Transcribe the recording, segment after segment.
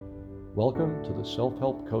Welcome to the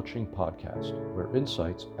Self-Help Coaching Podcast, where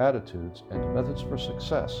insights, attitudes, and methods for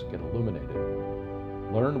success get illuminated.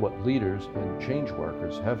 Learn what leaders and change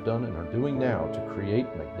workers have done and are doing now to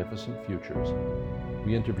create magnificent futures.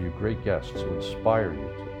 We interview great guests who inspire you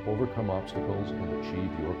to overcome obstacles and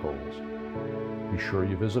achieve your goals. Be sure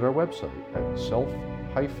you visit our website at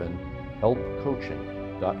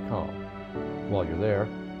self-helpcoaching.com. While you're there,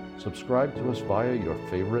 subscribe to us via your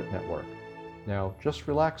favorite network. Now, just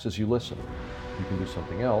relax as you listen. You can do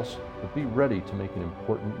something else, but be ready to make an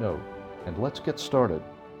important note. And let's get started.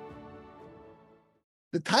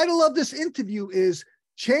 The title of this interview is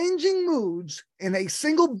Changing Moods in a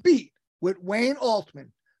Single Beat with Wayne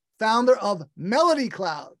Altman, founder of Melody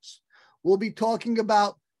Clouds. We'll be talking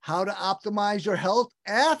about how to optimize your health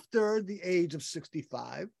after the age of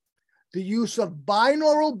 65, the use of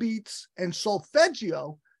binaural beats and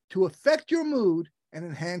solfeggio to affect your mood and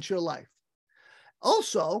enhance your life.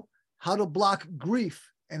 Also, how to block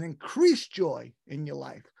grief and increase joy in your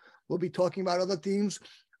life. We'll be talking about other themes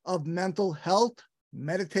of mental health,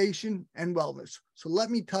 meditation, and wellness. So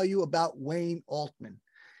let me tell you about Wayne Altman.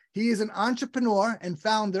 He is an entrepreneur and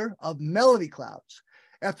founder of Melody Clouds.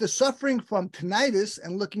 After suffering from tinnitus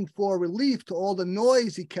and looking for relief to all the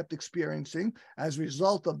noise he kept experiencing as a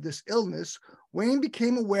result of this illness, Wayne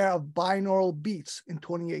became aware of binaural beats in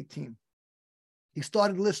 2018. He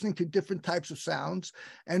started listening to different types of sounds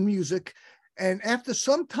and music, and after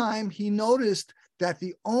some time, he noticed that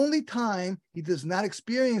the only time he does not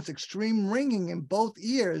experience extreme ringing in both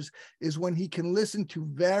ears is when he can listen to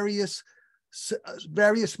various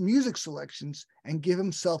music selections and give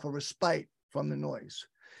himself a respite from the noise.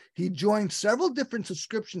 He joined several different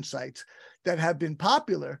subscription sites that have become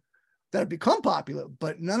popular,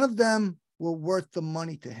 but none of them were worth the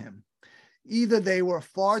money to him. Either they were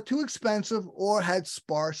far too expensive or had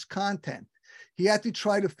sparse content. He had to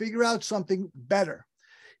try to figure out something better.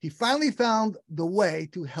 He finally found the way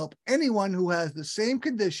to help anyone who has the same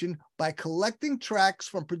condition by collecting tracks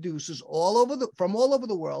from producers from all over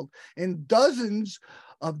the world in dozens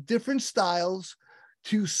of different styles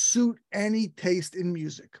to suit any taste in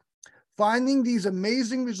music. Finding these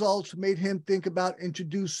amazing results made him think about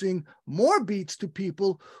introducing more beats to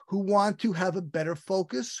people who want to have a better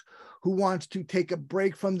focus, who wants to take a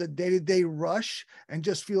break from the day-to-day rush and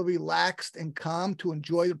just feel relaxed and calm to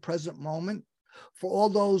enjoy the present moment. For all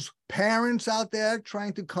those parents out there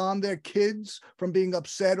trying to calm their kids from being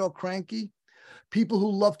upset or cranky, people who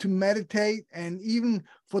love to meditate, and even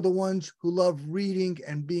for the ones who love reading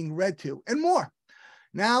and being read to, and more.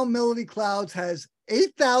 Now, Melody Clouds has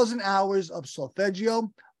 8,000 hours of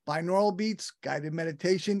solfeggio, binaural beats, guided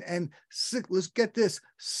meditation, and let's get this,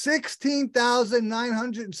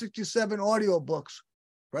 16,967 audiobooks.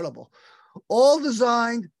 Incredible. All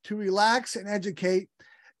designed to relax and educate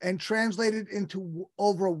and translated into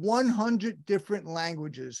over 100 different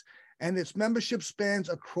languages, and its membership spans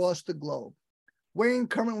across the globe. Wayne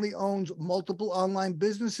currently owns multiple online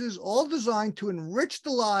businesses, all designed to enrich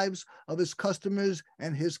the lives of his customers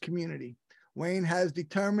and his community. Wayne has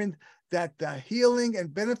determined that the healing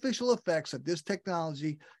and beneficial effects of this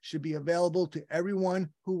technology should be available to everyone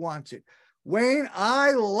who wants it. Wayne,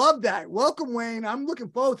 I love that. Welcome, Wayne. I'm looking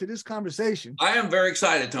forward to this conversation. I am very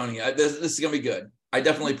excited, Tony. This is going to be good. I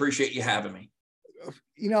definitely appreciate you having me.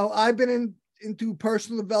 You know, I've been into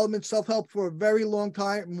personal development, self-help for a very long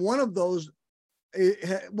time. One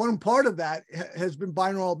part of that has been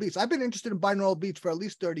binaural beats. I've been interested in binaural beats for at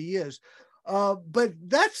least 30 years. But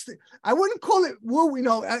I wouldn't call it woo. You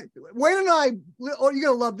know, Wayne and I, you're going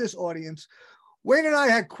to love this audience. Wayne and I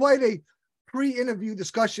had quite a pre-interview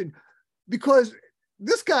discussion because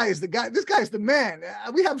this guy is the guy. This guy's the man.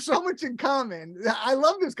 We have so much in common. I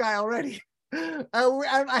love this guy already.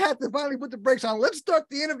 I had to finally put the brakes on. Let's start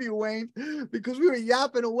the interview, Wayne, because we were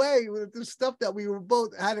yapping away with the stuff that we were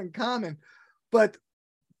both had in common. But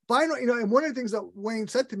binaural, you know, and one of the things that Wayne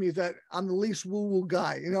said to me is that I'm the least woo-woo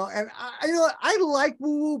guy, you know, and I like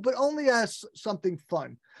woo-woo, but only as something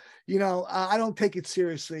fun. You know, I don't take it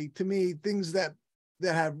seriously. To me, things that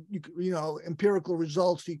have, you know, empirical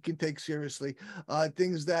results you can take seriously.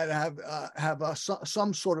 Things that have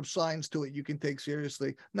some sort of science to it you can take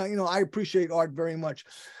seriously. Now, you know, I appreciate art very much.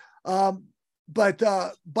 But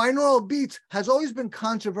binaural beats has always been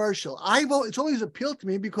controversial. It's always appealed to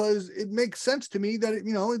me because it makes sense to me that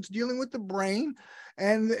it's dealing with the brain,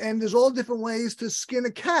 and there's all different ways to skin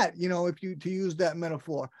a cat, you know, to use that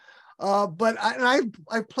metaphor. But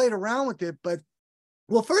I've played around with it. But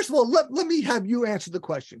well, first of all, let me have you answer the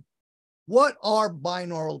question: what are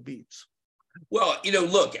binaural beats? Well,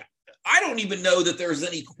 look, I don't even know that there's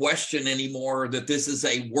any question anymore that this is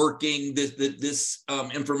a working, this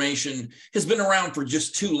information has been around for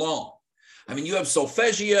just too long. I mean, you have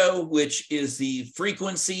solfeggio, which is the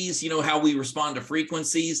frequencies, how we respond to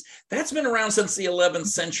frequencies. That's been around since the 11th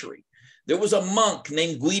century. There was a monk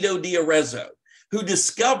named Guido di Arezzo who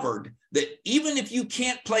discovered that even if you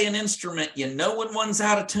can't play an instrument, you know when one's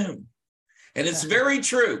out of tune. And it's very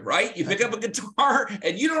true, right? You pick up a guitar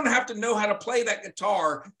and you don't have to know how to play that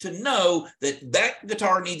guitar to know that that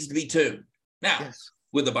guitar needs to be tuned. Now,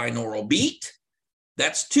 with a binaural beat,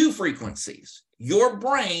 that's two frequencies. Your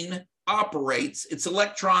brain operates, it's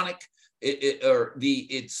electronic, the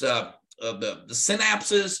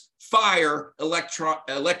synapses fire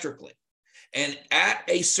electrically and at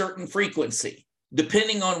a certain frequency,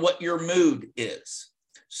 depending on what your mood is.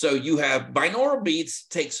 So you have binaural beats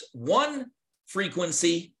takes one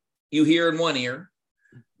frequency you hear in one ear,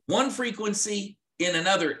 one frequency in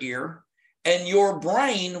another ear, and your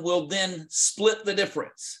brain will then split the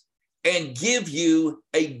difference and give you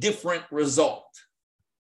a different result.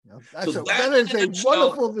 That is a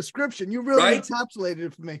wonderful description. You really encapsulated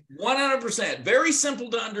it for me. 100%. Very simple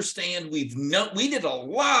to understand. We did a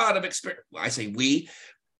lot of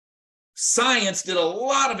science did a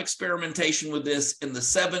lot of experimentation with this in the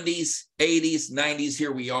 70s, 80s, 90s.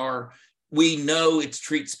 Here we are. We know it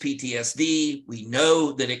treats PTSD. We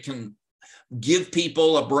know that it can give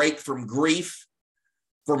people a break from grief.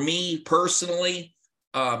 For me personally,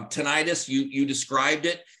 tinnitus, you described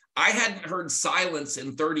it. I hadn't heard silence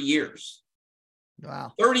in 30 years.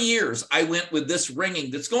 Wow. 30 years I went with this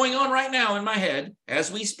ringing that's going on right now in my head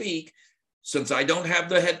as we speak. Since I don't have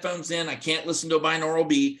the headphones in, I can't listen to a binaural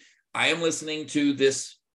beat. I am listening to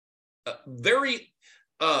this very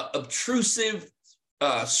obtrusive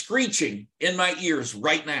screeching in my ears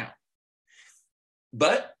right now.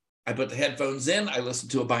 But I put the headphones in, I listen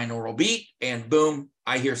to a binaural beat, and boom,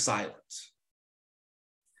 I hear silence.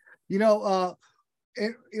 I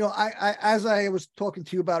as I was talking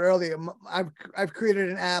to you about earlier, I've created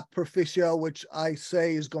an app, Proficio, which I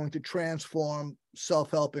say is going to transform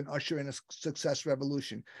self-help and usher in a success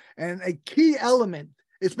revolution. And a key element,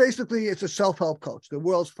 it's a self-help coach, the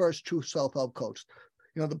world's first true self-help coach.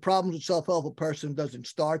 The problems with self-help, a person doesn't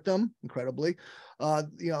start them, incredibly.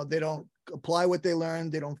 They don't apply what they learn,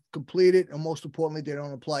 they don't complete it, and most importantly, they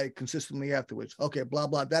don't apply it consistently afterwards. Okay, blah,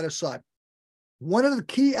 blah, that aside. One of the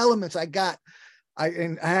key elements I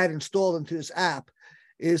had installed into this app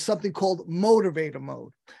is something called motivator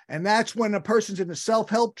mode. And that's when a person's in a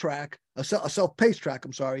self-help track, a self-paced track,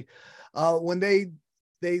 when they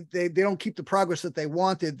don't keep the progress that they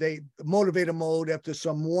wanted, the motivator mode, after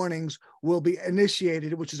some warnings, will be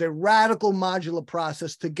initiated, which is a radical modular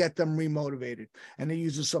process to get them remotivated. And it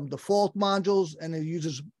uses some default modules and it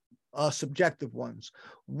uses subjective ones.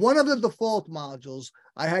 One of the default modules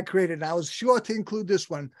I had created, and I was sure to include this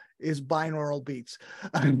one, is binaural beats.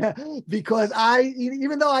 Because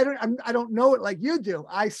even though I don't know it like you do,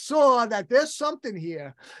 I saw that there's something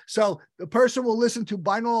here. So the person will listen to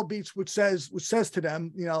binaural beats, which says to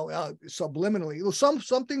them, subliminally,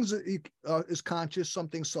 some things is conscious, some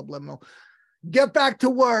things subliminal. Get back to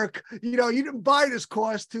work. You didn't buy this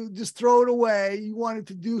course to just throw it away. You wanted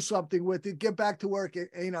to do something with it. Get back to work,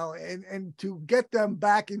 and to get them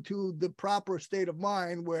back into the proper state of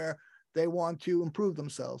mind where they want to improve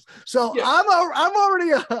themselves. So yeah. I'm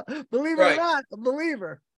already believe it or not, a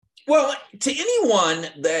believer. Well, to anyone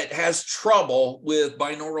that has trouble with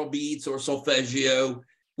binaural beats or solfeggio,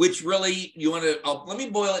 which really let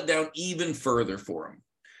me boil it down even further for them.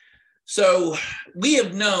 So we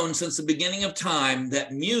have known since the beginning of time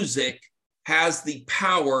that music has the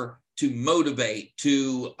power to motivate,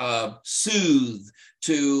 to soothe,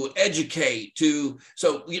 to educate,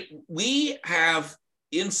 so we have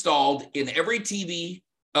installed in every TV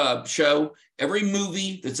show, every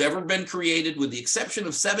movie that's ever been created, with the exception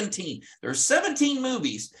of 17. There are 17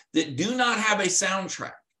 movies that do not have a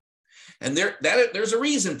soundtrack. And there's a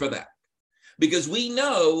reason for that. Because we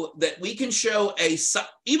know that we can show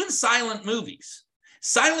even silent movies.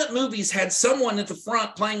 Silent movies had someone at the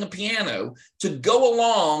front playing a piano to go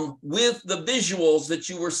along with the visuals that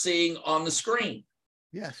you were seeing on the screen.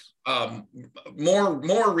 Yes.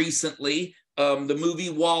 More recently, the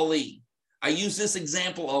movie Wall-E. I use this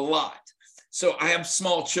example a lot. So I have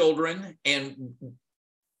small children, and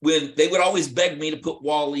when they would always beg me to put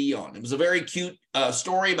Wall-E on. It was a very cute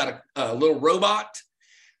story about a little robot,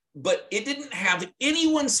 but it didn't have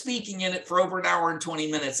anyone speaking in it for over an hour and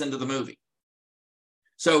 20 minutes into the movie.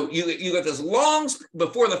 So you got this long,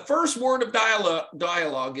 before the first word of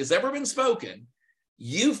dialogue has ever been spoken,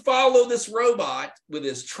 You follow this robot with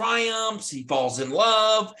his triumphs. He falls in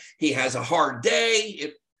love. He has a hard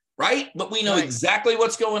day, right? But we know exactly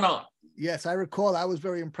what's going on. Yes, I recall. I was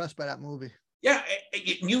very impressed by that movie. Yeah,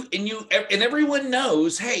 and everyone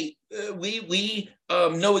knows. Hey, we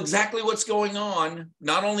know exactly what's going on.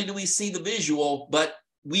 Not only do we see the visual, but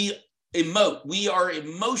we emote. We are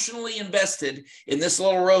emotionally invested in this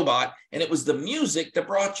little robot, and it was the music that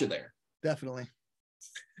brought you there. Definitely.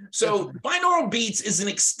 So binaural beats is an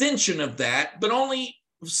extension of that, but only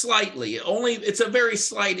slightly. It's a very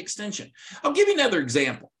slight extension. I'll give you another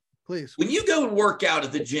example. Please. When you go and work out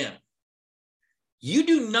at the gym, you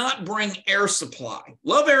do not bring air supply.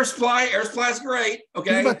 Love air supply. Air supply is great.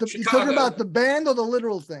 Okay. You talking about the band or the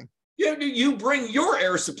literal thing? Yeah, you bring your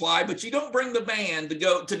air supply, but you don't bring the band to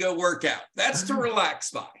go work out. That's to relax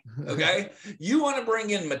by. Okay. You want to bring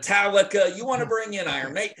in Metallica. You want to bring in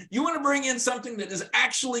Iron Maiden. You want to bring in something that is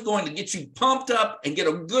actually going to get you pumped up and get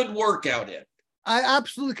a good workout in. I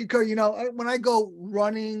absolutely concur. You know, when I go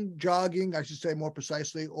running, jogging, I should say more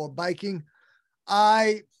precisely, or biking,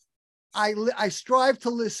 I strive to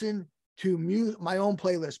listen to my own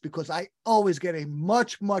playlist, because I always get a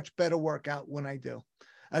much, much better workout when I do,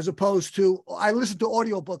 as opposed to, I listen to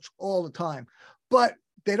audiobooks all the time, but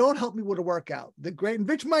they don't help me with a workout. They're great,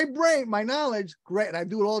 enrich my brain, my knowledge, great, and I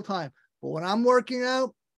do it all the time. But when I'm working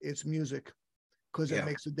out, it's music, because it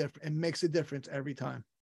makes a difference. It makes a difference every time.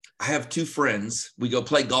 I have two friends. We go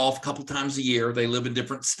play golf a couple times a year. They live in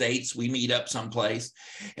different states. We meet up someplace.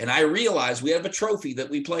 And I realize we have a trophy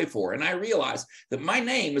that we play for. And I realize that my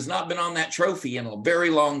name has not been on that trophy in a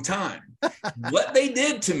very long time. What they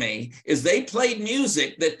did to me is they played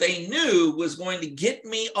music that they knew was going to get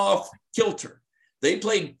me off kilter. They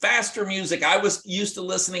played faster music. I was used to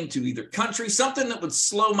listening to either country, something that would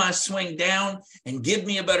slow my swing down and give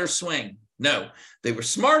me a better swing. No, they were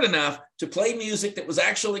smart enough to play music that was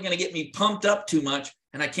actually going to get me pumped up too much,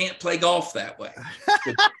 and I can't play golf that way.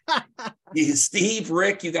 Steve,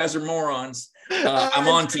 Rick, you guys are morons. I'm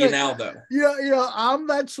on to you now, though. Yeah, I'm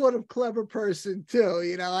that sort of clever person too.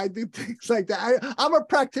 You know, I do things like that. I'm a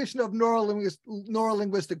practitioner of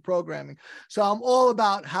neurolinguistic programming, so I'm all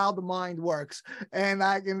about how the mind works, and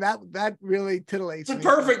that really titillates me. It's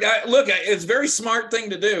perfect. Look, it's a very smart thing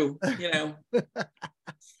to do. You know.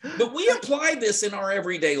 But we apply this in our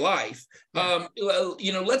everyday life.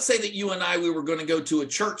 You know, let's say that you and we were going to go to a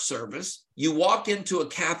church service. You walk into a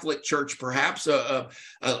Catholic church, perhaps a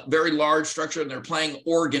very large structure, and they're playing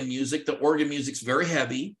organ music. The organ music's very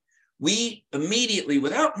heavy. We immediately,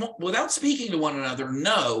 without speaking to one another,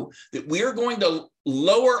 know that we are going to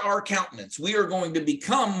lower our countenance. We are going to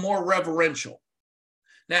become more reverential.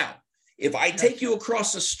 Now, if I take you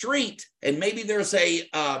across the street and maybe there's a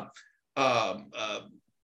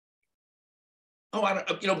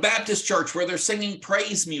Baptist church where they're singing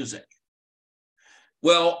praise music.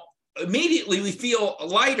 Well, immediately we feel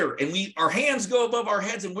lighter, and our hands go above our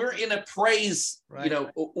heads, and we're in a praise,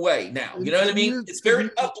 way now. You know what I mean? It's very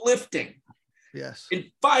uplifting. Yes. And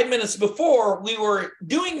 5 minutes before, we were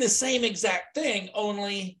doing the same exact thing,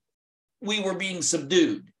 only we were being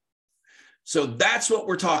subdued. So that's what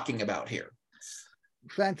we're talking about here.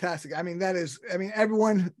 Fantastic. I mean,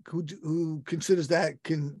 everyone who considers that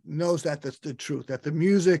knows that that's the truth, that the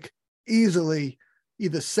music easily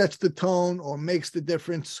either sets the tone or makes the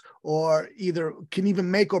difference, or either can even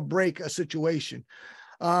make or break a situation,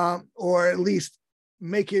 or at least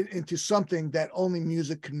make it into something that only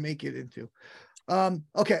music can make it into.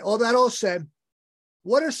 Okay. All said,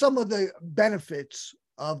 what are some of the benefits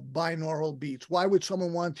of binaural beats? Why would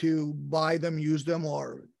someone want to buy them, use them,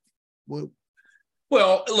 or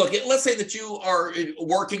Well, look, let's say that you are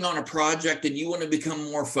working on a project and you want to become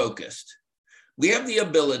more focused. We have the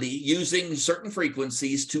ability, using certain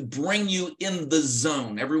frequencies, to bring you in the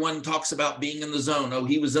zone. Everyone talks about being in the zone. Oh,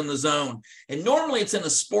 he was in the zone. And normally it's in a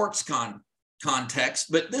sports context,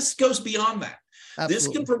 but this goes beyond that. Absolutely. This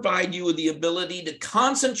can provide you with the ability to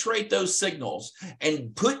concentrate those signals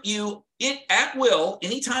and put you in at will,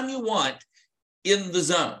 anytime you want, in the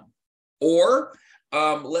zone. Or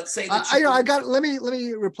let's say that let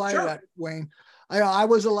me reply to that, Wayne. I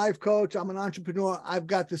was a life coach. I'm an entrepreneur. I've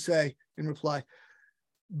got to say in reply,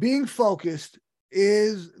 being focused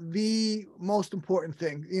is the most important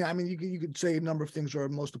thing. You know, I mean, you could say a number of things are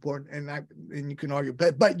most important, and you can argue,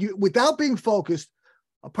 but without being focused,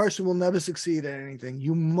 a person will never succeed at anything.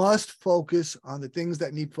 You must focus on the things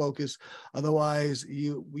that need focus. Otherwise,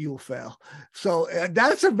 you will fail. So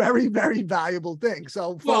that's a very, very valuable thing.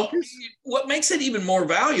 So focus. Well, what makes it even more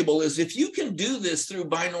valuable is if you can do this through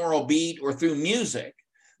binaural beat or through music,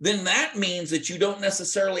 then that means that you don't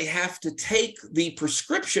necessarily have to take the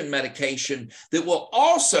prescription medication that will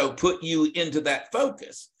also put you into that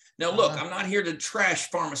focus. Now, look, I'm not here to trash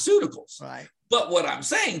pharmaceuticals. Right. But what I'm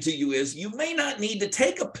saying to you is you may not need to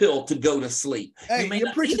take a pill to go to sleep. Hey, you may you're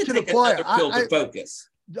not preaching need to to take the choir. another pill to focus.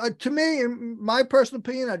 To me, in my personal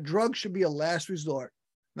opinion, a drug should be a last resort.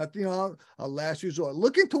 Not, a last resort.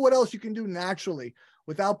 Look into what else you can do naturally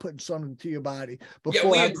without putting something to your body. Yeah,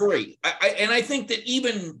 we agree. And I think that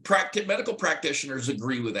even medical practitioners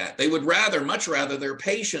agree with that. They would much rather their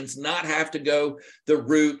patients not have to go the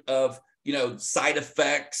route of, side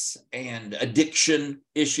effects and addiction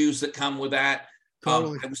issues that come with that.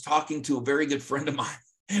 Totally. I was talking to a very good friend of mine.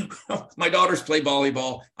 My daughters play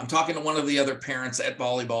volleyball. I'm talking to one of the other parents at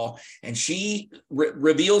volleyball, and she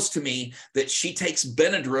reveals to me that she takes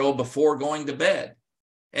Benadryl before going to bed.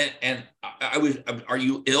 And are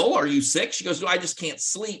you ill? Are you sick? She goes, no, I just can't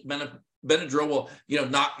sleep. Benadryl will,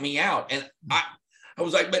 knock me out. And I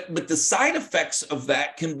was like, but the side effects of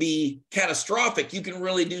that can be catastrophic. You can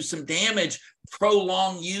really do some damage,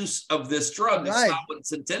 prolonged use of this drug. That's not what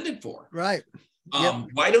it's intended for. Right.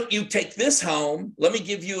 Why don't you take this home? Let me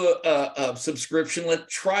give you a subscription.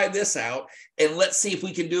 Let's try this out, and let's see if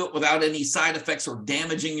we can do it without any side effects or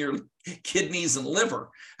damaging your kidneys and liver.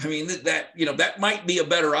 I mean, that might be a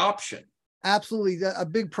better option. Absolutely. A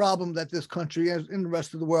big problem that this country and the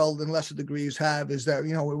rest of the world in lesser degrees have is that,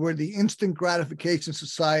 we're the instant gratification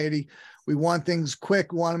society. We want things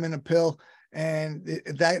quick, we want them in a pill. And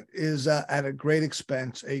that is at a great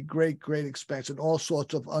expense, a great expense, and all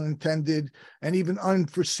sorts of unintended and even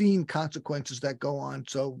unforeseen consequences that go on.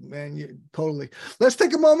 So, man, totally. Let's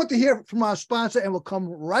take a moment to hear from our sponsor, and we'll come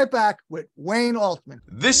right back with Wayne Altman.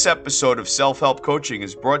 This episode of Self-Help Coaching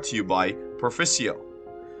is brought to you by Proficio.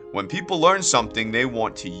 When people learn something, they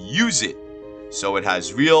want to use it so it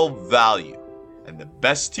has real value. And the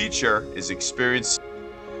best teacher is experience.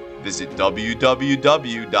 Visit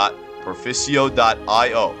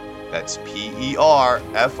www.proficio.io. That's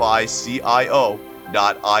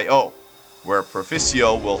PERFICIO.io, where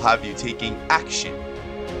Proficio will have you taking action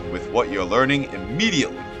with what you're learning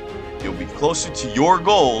immediately. You'll be closer to your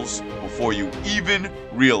goals before you even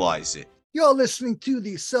realize it. You're listening to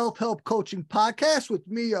the Self-Help Coaching Podcast with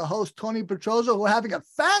me, your host, Tony Petrozo. We're having a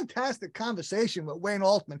fantastic conversation with Wayne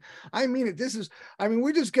Altman. I mean it.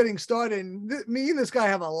 We're just getting started. And me and this guy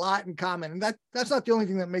have a lot in common. And that's not the only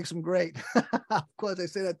thing that makes him great. Of course, I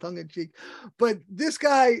say that tongue in cheek. But this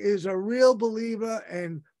guy is a real believer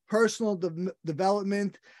in personal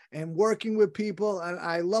development and working with people. And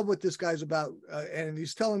I love what this guy's about. And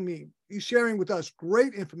he's sharing with us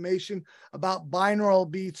great information about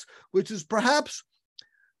binaural beats, which is perhaps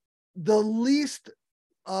the least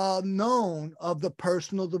known of the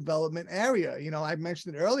personal development area. I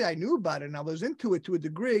mentioned it earlier. I knew about it and I was into it to a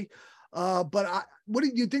degree. But what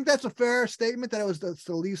do you think? That's a fair statement that that's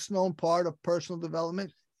the least known part of personal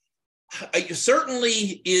development? It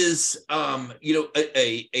certainly is,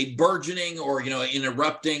 a burgeoning or, an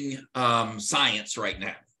erupting science right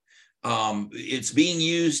now. It's being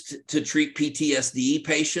used to treat PTSD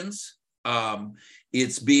patients.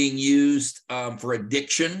 It's being used for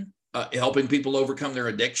addiction, helping people overcome their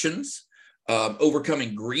addictions,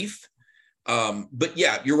 overcoming grief. But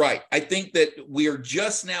yeah, you're right. I think that we are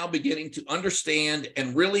just now beginning to understand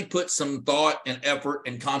and really put some thought and effort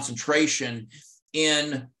and concentration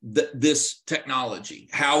in this technology,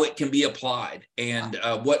 how it can be applied, and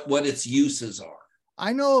what its uses are.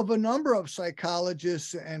 I know of a number of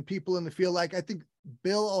psychologists and people in the field. Like I think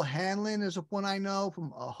Bill O'Hanlon is one I know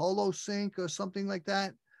from a HoloSync or something like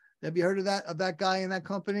that. Have you heard of that guy in that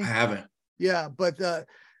company? I haven't. Yeah, but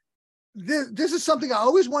this is something I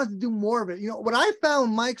always wanted to do more of it. What I found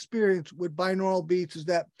in my experience with binaural beats is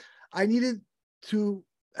that I needed to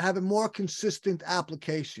have a more consistent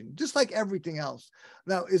application, just like everything else.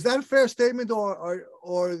 Now, is that a fair statement, or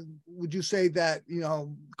would you say that,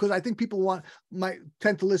 because I think people might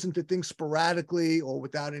tend to listen to things sporadically or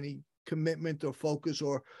without any commitment or focus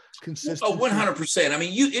or consistency? Oh, 100%. I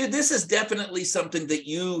mean, this is definitely something that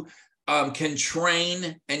you can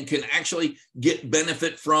train and can actually get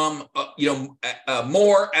benefit from,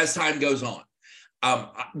 more as time goes on.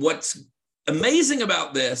 What's amazing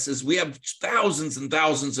about this is we have thousands and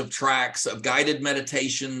thousands of tracks of guided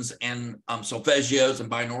meditations and solfeggios and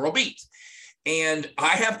binaural beats. And I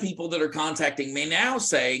have people that are contacting me now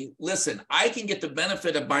saying, listen, I can get the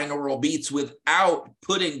benefit of binaural beats without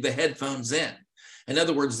putting the headphones in. In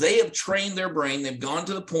other words, they have trained their brain. They've gone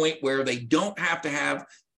to the point where they don't have to have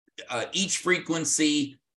each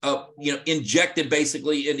frequency injected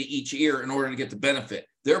basically into each ear in order to get the benefit.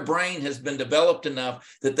 Their brain has been developed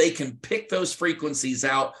enough that they can pick those frequencies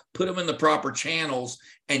out, put them in the proper channels,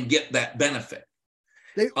 and get that benefit,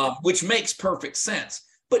 which makes perfect sense.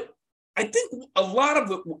 But I think a lot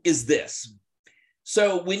of it is this.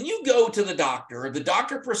 So when you go to the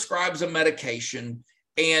doctor prescribes a medication,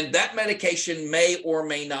 and that medication may or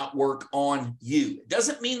may not work on you. It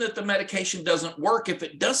doesn't mean that the medication doesn't work if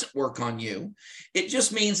it doesn't work on you. It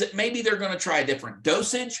just means that maybe they're going to try a different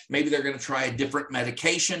dosage. Maybe they're going to try a different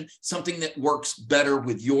medication, something that works better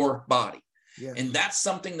with your body. Yes. And that's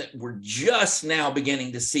something that we're just now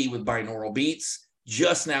beginning to see with binaural beats,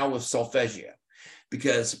 just now with solfeggio,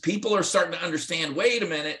 because people are starting to understand, wait a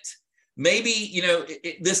minute, maybe,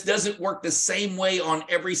 this doesn't work the same way on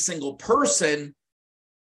every single person.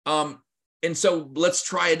 And so let's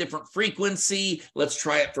try a different frequency. Let's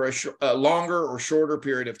try it for a longer or shorter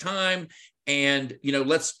period of time. And,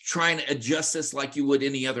 let's try and adjust this like you would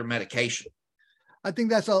any other medication. I think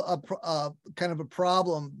that's a kind of a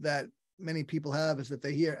problem that many people have, is that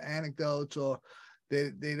they hear anecdotes, or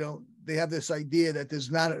they have this idea that there's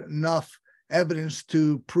not enough evidence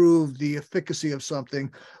to prove the efficacy of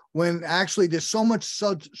something, when actually there's so much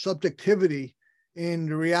subjectivity in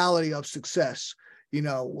the reality of success.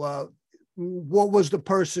 What was the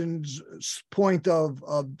person's point of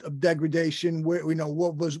degradation?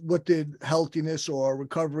 What did healthiness or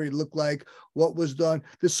recovery look like? What was done?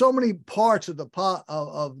 There's so many parts of the pie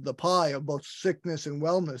of both sickness and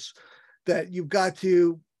wellness that you've got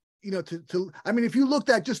to if you looked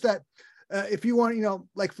at just that, if you want, I'm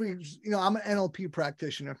an NLP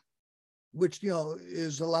practitioner, which,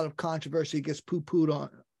 is a lot of controversy, gets poo-pooed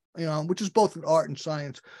on, which is both an art and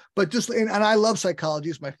science, but and I love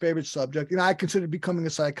psychology. It's my favorite subject. I considered becoming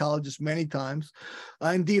a psychologist many times.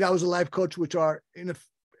 Indeed, I was a life coach, which are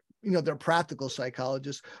they're practical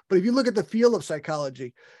psychologists. But if you look at the field of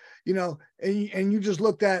psychology, and you just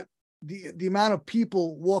looked at the amount of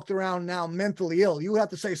people walked around now mentally ill, you would have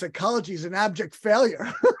to say psychology is an abject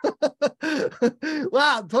failure.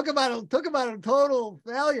 Wow, talk about a total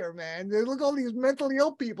failure, man. Look at all these mentally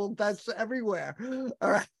ill people that's everywhere.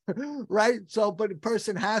 All right. Right. So, but a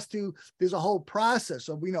person there's a whole process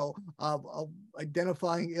of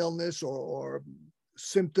identifying illness or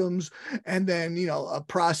symptoms, and then a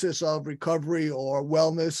process of recovery or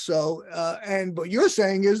wellness. So and what you're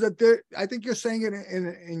saying is that I think you're saying it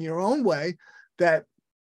in your own way, that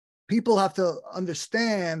people have to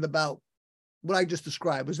understand about what I just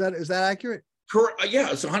described. Is that accurate? Correct.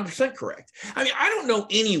 Yeah, it's 100% correct. I mean, I don't know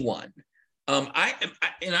anyone.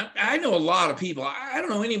 I know a lot of people. I don't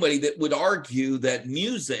know anybody that would argue that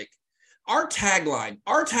music. Our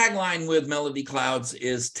tagline with Melody Clouds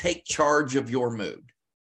is take charge of your mood.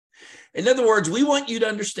 In other words, we want you to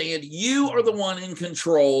understand you are the one in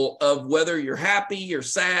control of whether you're happy, you're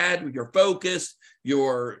sad, you're focused,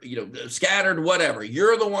 you're scattered, whatever.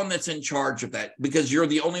 You're the one that's in charge of that, because you're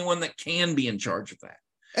the only one that can be in charge of that.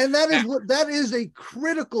 And that is a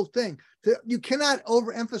critical thing. You cannot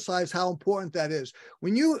overemphasize how important that is.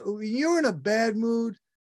 When you're in a bad mood,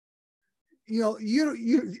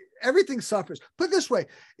 you everything suffers. Put it this way: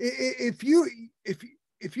 if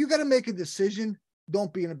you got to make a decision,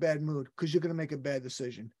 don't be in a bad mood, because you're going to make a bad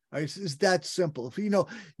decision. All right? It's that simple. If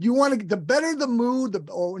you want to, the better the mood,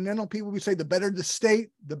 and then people would say the better the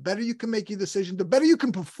state, the better you can make your decision, the better you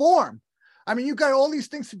can perform. I mean, you got all these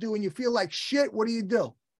things to do, and you feel like shit. What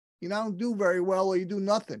do? You don't do very well, or you do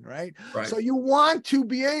nothing, right? So you want to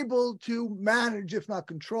be able to manage, if not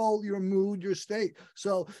control, your mood, your state.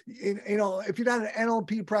 So, if you're not an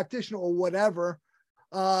NLP practitioner or whatever,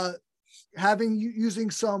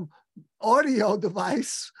 using some audio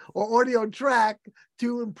device or audio track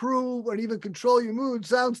to improve or even control your mood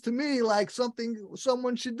sounds to me like something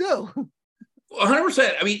someone should do.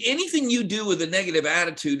 100%. I mean, anything you do with a negative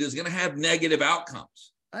attitude is going to have negative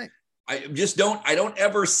outcomes. Right. I don't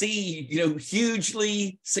ever see,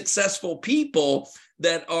 hugely successful people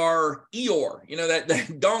that are Eeyore,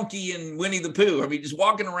 that donkey and Winnie the Pooh. I mean, just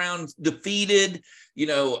walking around defeated,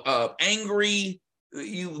 angry.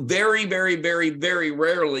 You very, very, very, very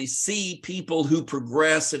rarely see people who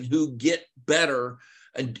progress and who get better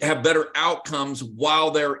and have better outcomes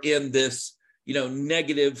while they're in this,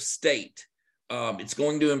 negative state. It's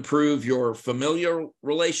going to improve your familial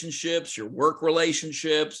relationships, your work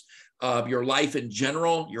relationships, your life in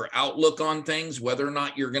general, your outlook on things, whether or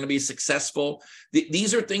not you're going to be successful.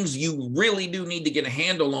 These are things you really do need to get a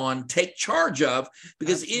handle on, take charge of,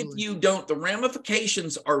 because Absolutely. If you don't, the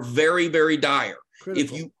ramifications are very, very dire.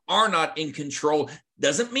 Critical. If you are not in control,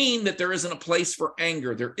 doesn't mean that there isn't a place for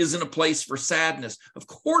anger. There isn't a place for sadness. Of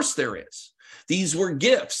course there is. These were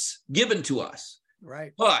gifts given to us,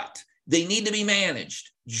 Right. but they need to be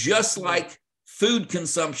managed just like food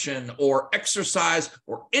consumption or exercise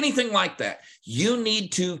or anything like that. You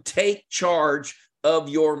need to take charge of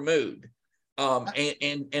your mood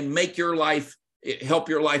and make your life, help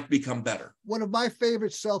your life become better. One of my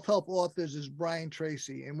favorite self-help authors is Brian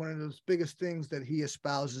Tracy, and one of the biggest things that he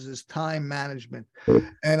espouses is time management.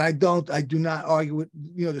 And I do not argue with,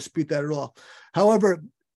 dispute that at all. However,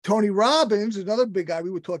 Tony Robbins, another big guy, we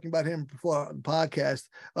were talking about him before on the podcast,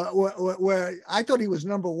 where I thought he was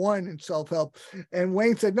number one in self-help, and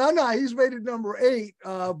Wayne said, no, he's rated number 8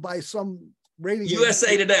 by some rating.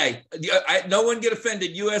 USA Today. No one get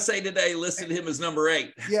offended. USA Today listed him as number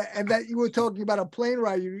 8. Yeah, and that you were talking about a plane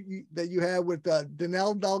ride that you had with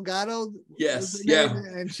Danelle Delgado. Yes, yeah.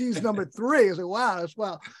 And she's number 3. I was like, wow, that's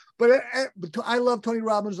wow. But I love Tony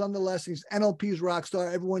Robbins nonetheless. He's NLP's rock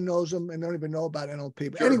star. Everyone knows him and don't even know about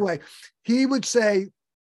NLP. But Sure. Anyway, he would say,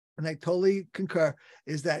 and I totally concur,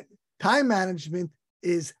 is that time management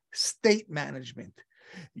is state management.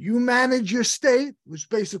 You manage your state, which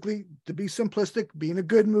basically, to be simplistic, be in a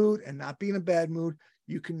good mood and not be in a bad mood.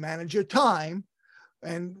 You can manage your time,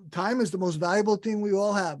 and time is the most valuable thing we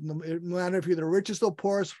all have. No matter if you're the richest or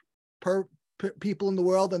poorest people in the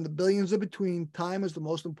world and the billions in between, time is the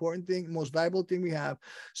most important thing, most valuable thing we have.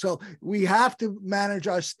 So we have to manage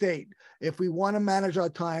our state if we want to manage our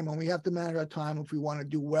time, and we have to manage our time if we want to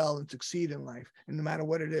do well and succeed in life, and no matter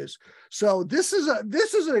what it is. So this is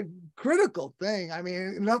a critical thing. I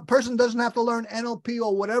mean, a person doesn't have to learn NLP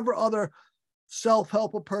or whatever other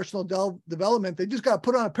self-help or personal development. They just got to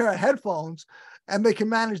put on a pair of headphones and they can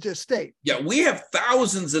manage their state. Yeah, we have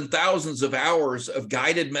thousands and thousands of hours of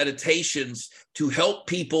guided meditations to help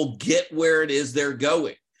people get where it is they're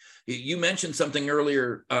going. You mentioned something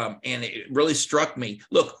earlier, and it really struck me.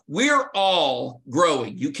 Look, we're all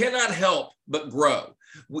growing. You cannot help but grow.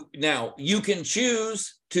 Now, you can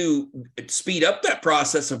choose to speed up that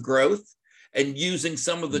process of growth and using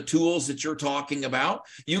some of the tools that you're talking about.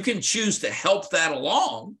 You can choose to help that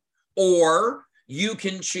along, or you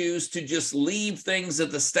can choose to just leave things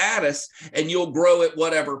at the status and you'll grow at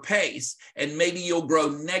whatever pace. And maybe you'll grow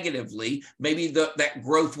negatively. Maybe that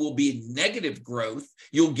growth will be negative growth.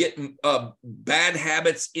 You'll get bad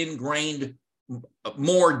habits ingrained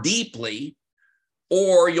more deeply,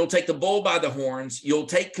 or you'll take the bull by the horns. You'll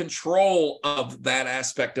take control of that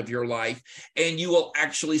aspect of your life, and you will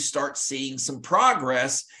actually start seeing some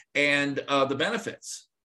progress and the benefits.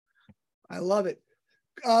 I love it.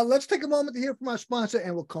 Let's take a moment to hear from our sponsor,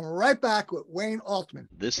 and we'll come right back with Wayne Altman.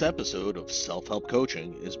 This episode of Self-Help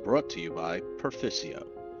Coaching is brought to you by Perficio.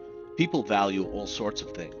 People value all sorts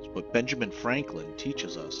of things, but Benjamin Franklin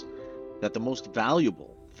teaches us that the most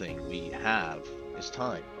valuable thing we have is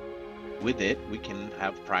time. With it, we can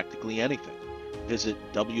have practically anything. Visit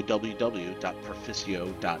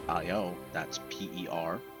www.perficio.io, that's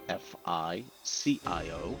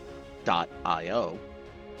PERFICIO.io,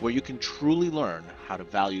 where you can truly learn how to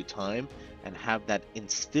value time and have that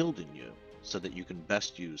instilled in you so that you can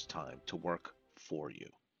best use time to work for you.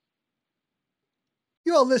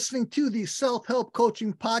 You're listening to the Self-Help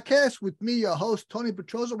Coaching Podcast with me, your host, Tony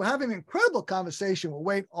Petroza. We're having an incredible conversation with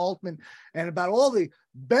Wayne Altman and about all the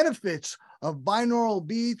benefits of binaural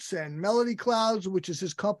beats and melody clouds, which is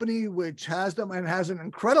his company, which has them and has an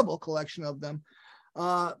incredible collection of them.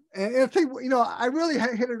 And I think, I really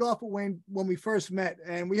hit it off with Wayne when we first met,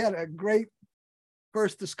 and we had a great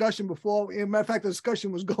first discussion before. As a matter of fact, the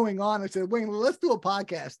discussion was going on. I said, Wayne, let's do a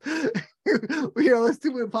podcast. Let's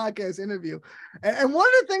do a podcast interview. And one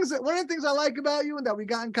of the things I like about you and that we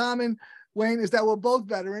got in common, Wayne, is that we're both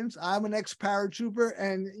veterans. I'm an ex-paratrooper,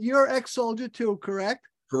 and you're ex-soldier too, correct?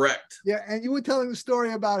 Correct. Yeah, and you were telling the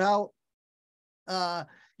story about how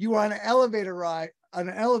you were on an elevator,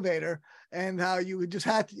 and how you just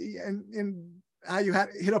had to, and how you had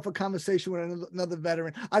hit up a conversation with another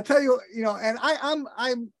veteran. I tell you, and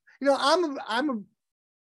I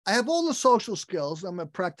have all the social skills. I'm a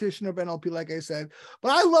practitioner of NLP, like I said,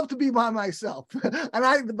 but I love to be by myself. And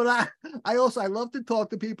I love to talk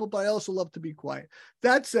to people, but I also love to be quiet.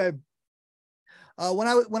 That said,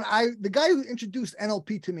 the guy who introduced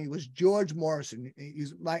NLP to me was George Morrison. He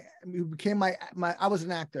became I was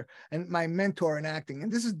an actor and my mentor in acting.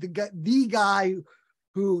 And this is the guy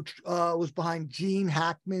who was behind Gene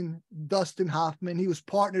Hackman, Dustin Hoffman. He was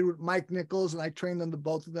partnered with Mike Nichols, and I trained under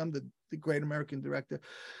both of them, the great American director.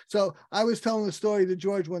 So I was telling the story to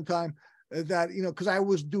George one time that, because I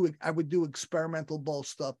would do experimental bull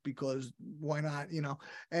stuff, because why not,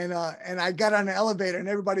 and I got on the elevator, and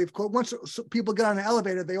everybody, of course, once people get on the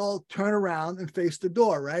elevator, they all turn around and face the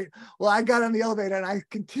door, right? Well, I got on the elevator and I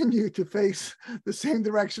continued to face the same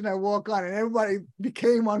direction I walk on, and everybody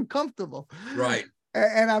became uncomfortable. Right.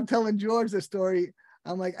 And I'm telling George the story.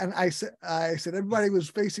 I'm like, and I said, everybody was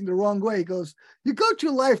facing the wrong way. He goes, "You go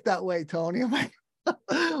through life that way, Tony." I'm like,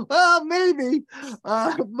 well, maybe,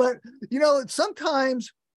 but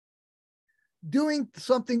sometimes doing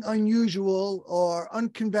something unusual or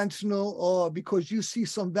unconventional, or because you see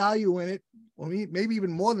some value in it, or maybe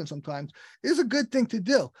even more than sometimes, is a good thing to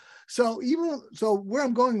do. So where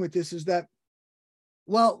I'm going with this is that,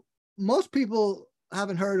 well, most people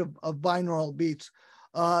haven't heard of binaural beats.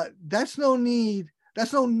 That's no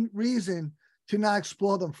reason to not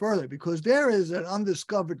explore them further, because there is an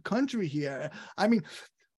undiscovered country here. I mean,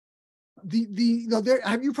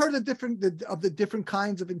 have you heard of the different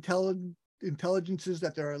kinds of intelligences,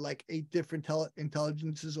 that there are like 8 different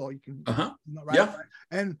intelligences, or you can, right? Yeah.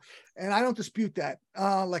 And I don't dispute that.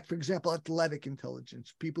 Like, for example, athletic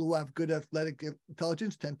intelligence. People who have good athletic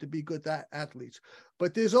intelligence tend to be good athletes.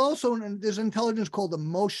 But there's intelligence called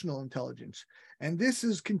emotional intelligence. And this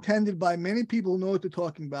is contended by many people who know what they're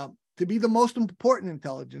talking about to be the most important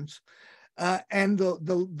intelligence, and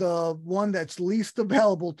the one that's least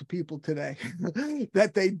available to people today.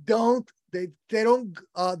 That they don't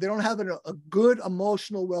have a good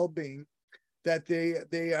emotional well-being, that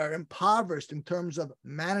they are impoverished in terms of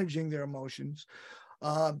managing their emotions,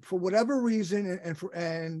 for whatever reason, and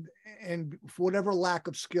for whatever lack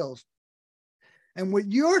of skills. And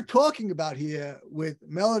what you're talking about here with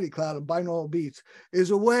Melody Cloud and binaural beats is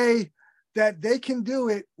a way that they can do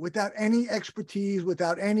it without any expertise,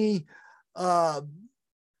 without any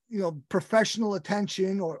professional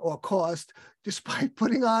attention or cost, just by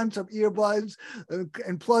putting on some earbuds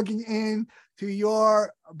and plugging in to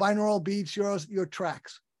your binaural beats, your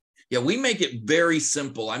tracks. Yeah, we make it very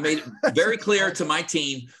simple. I made it very clear to my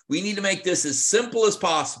team, we need to make this as simple as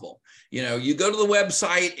possible. You go to the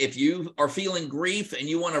website, if you are feeling grief and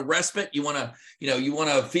you want a respite, you want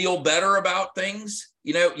to feel better about things,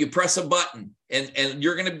 you press a button, and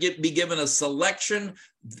you're going to be given a selection.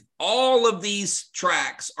 All of these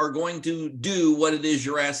tracks are going to do what it is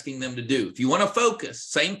you're asking them to do. If you want to focus,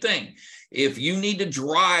 same thing. If you need to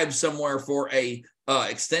drive somewhere for a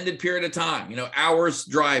extended period of time, hours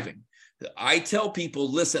driving, I tell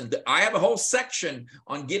people, listen, I have a whole section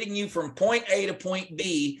on getting you from point A to point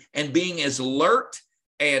B and being as alert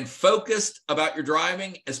and focused about your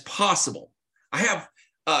driving as possible. I have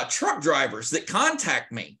truck drivers that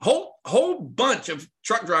contact me, whole bunch of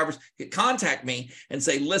truck drivers that contact me and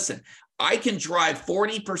say, listen, I can drive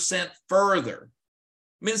 40% further.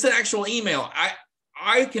 I mean, it's an actual email.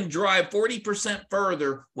 I can drive 40%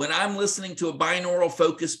 further when I'm listening to a binaural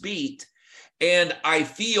focus beat, and I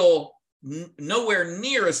feel nowhere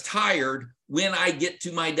near as tired when I get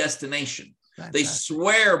to my destination. They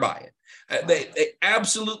swear by it. They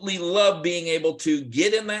absolutely love being able to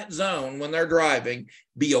get in that zone when they're driving,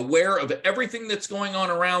 be aware of everything that's going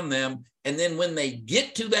on around them, and then when they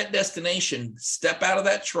get to that destination, step out of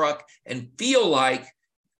that truck and feel like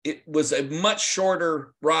it was a much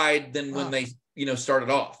shorter ride than when they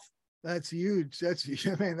started off. That's huge. That's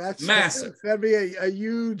massive. That'd be a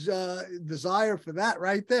huge desire for that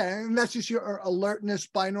right there. And that's just your alertness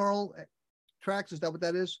binaural tracks. Is that what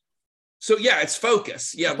that is? So yeah, it's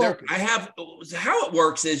focus. Yeah, focus. How it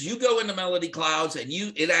works is you go into Melody Clouds and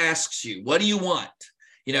it asks you, what do you want?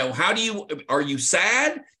 Are you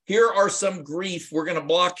sad? Here are some grief. We're going to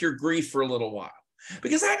block your grief for a little while,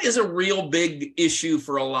 because that is a real big issue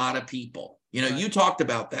for a lot of people. Right. You talked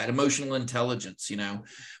about that emotional intelligence.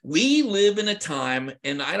 We live in a time,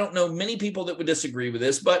 and I don't know many people that would disagree with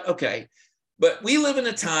this, but we live in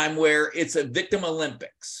a time where it's a victim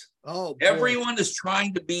Olympics. Oh, everyone is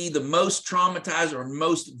trying to be the most traumatized or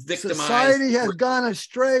most victimized. Society has gone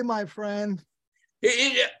astray, my friend.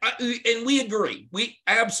 And we agree. We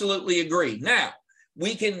absolutely agree. Now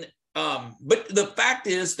we can, but the fact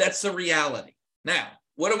is that's the reality. Now,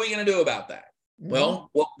 what are we going to do about that? Well,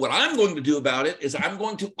 what I'm going to do about it is I'm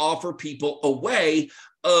going to offer people a way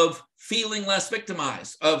of feeling less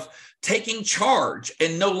victimized, of taking charge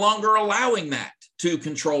and no longer allowing that to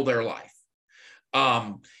control their life.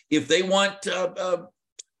 If they want, I'll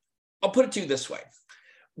put it to you this way.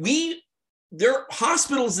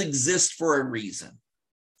 Hospitals exist for a reason.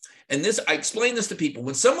 And I explain this to people.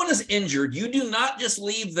 When someone is injured, you do not just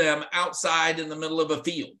leave them outside in the middle of a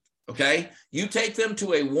field. Okay. You take them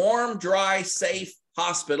to a warm, dry, safe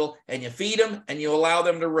hospital, and you feed them and you allow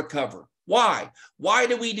them to recover. Why? Why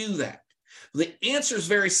do we do that? The answer is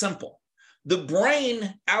very simple. The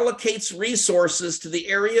brain allocates resources to the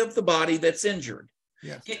area of the body that's injured.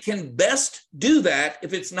 Yes. It can best do that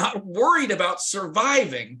if it's not worried about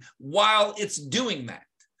surviving while it's doing that.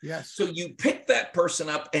 Yes. So you pick that person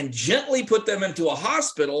up and gently put them into a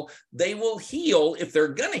hospital. They will heal. If they're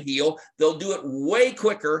going to heal, they'll do it way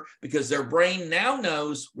quicker because their brain now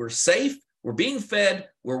knows we're safe, we're being fed,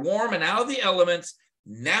 we're warm and out of the elements.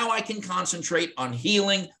 Now I can concentrate on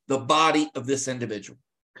healing the body of this individual.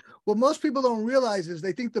 What most people don't realize is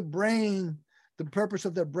they think the purpose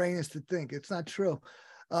of their brain is to think. It's not true.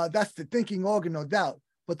 That's the thinking organ, no doubt.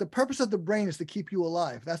 But the purpose of the brain is to keep you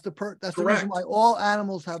alive. That's the reason why all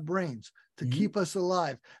animals have brains, to keep us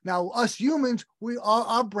alive. Now, us humans,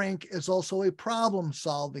 our brain is also a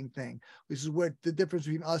problem-solving thing, which is where the difference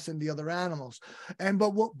between us and the other animals.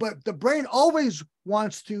 But the brain always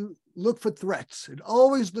wants to look for threats. It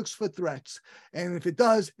always looks for threats, and if it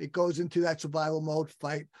does, it goes into that survival mode: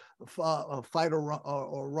 fight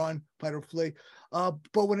or run, fight or flee.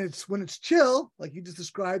 But when it's chill, like you just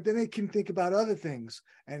described, then it can think about other things.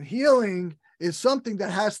 And healing is something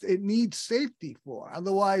that it needs safety for.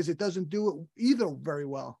 Otherwise, it doesn't do it either very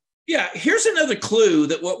well. Yeah, here's another clue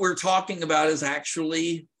that what we're talking about is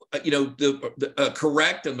actually, the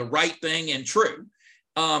correct and the right thing and true.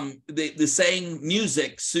 The saying,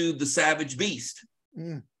 music soothed the savage beast.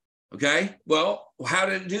 Okay, well, how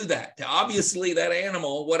did it do that? Obviously, that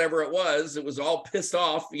animal, whatever it was all pissed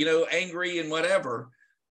off, angry and whatever.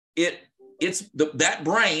 That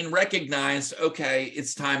brain recognized, okay,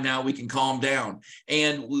 it's time now, we can calm down.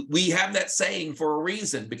 And we have that saying for a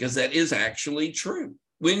reason, because that is actually true.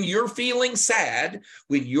 When you're feeling sad,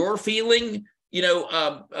 when you're feeling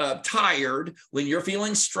tired, when you're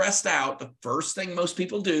feeling stressed out, the first thing most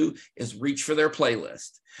people do is reach for their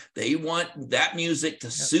playlist. They want that music to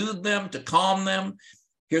soothe them, to calm them.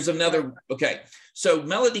 Here's another. Okay. So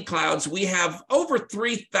Melody Clouds, we have over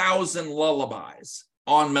 3,000 lullabies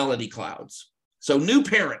on Melody Clouds. So new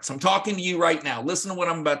parents, I'm talking to you right now. Listen to what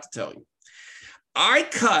I'm about to tell you. I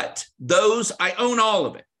own all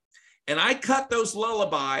of it. And I cut those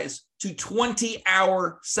lullabies to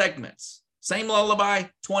 20-hour segments. Same lullaby,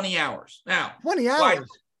 20 hours. Now, 20 hours.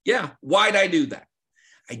 Why'd I do that?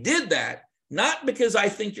 I did that not because I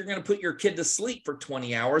think you're going to put your kid to sleep for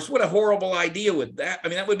 20 hours. What a horrible idea with that. I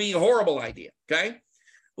mean, that would be a horrible idea. Okay.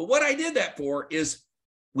 But what I did that for is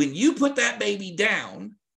when you put that baby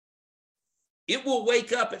down, it will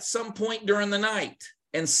wake up at some point during the night,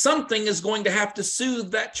 and something is going to have to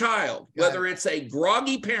soothe that child, whether it's a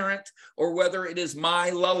groggy parent or whether it is my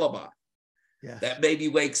lullaby. Yes. That baby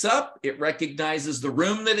wakes up, it recognizes the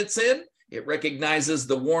room that it's in, it recognizes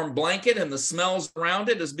the warm blanket and the smells around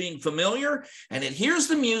it as being familiar, and it hears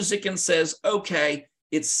the music and says, okay,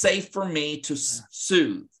 it's safe for me to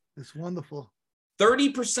soothe. It's wonderful.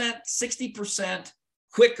 30%, 60%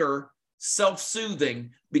 quicker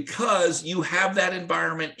self-soothing because you have that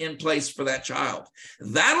environment in place for that child.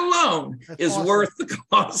 That alone is awesome. Worth the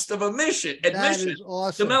cost of admission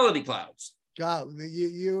to Melody Clouds. God,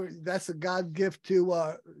 that's a God gift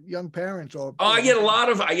to young parents. I get a lot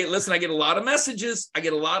of messages.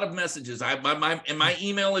 In my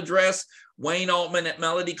email address, Wayne Altman at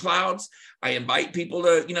Melody Clouds. I invite people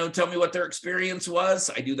to, tell me what their experience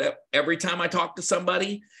was. I do that every time I talk to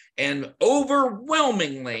somebody. And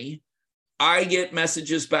overwhelmingly, I get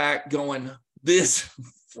messages back going, this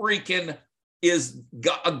freaking is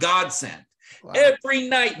a godsend. Wow. Every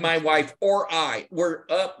night, my wife or I were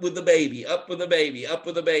up with the baby.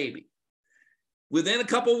 Within a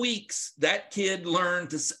couple weeks, that kid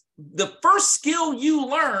learned the first skill you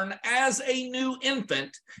learn as a new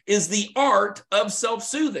infant is the art of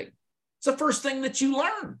self-soothing. It's the first thing that you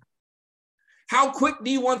learn. How quick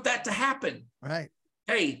do you want that to happen? Right.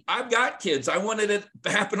 Hey, I've got kids. I wanted it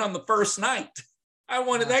to happen on the first night. I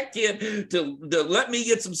wanted that kid to let me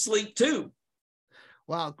get some sleep too.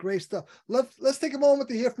 Wow, great stuff. Let's take a moment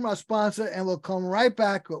to hear from our sponsor, and we'll come right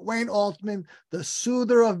back with Wayne Altman, the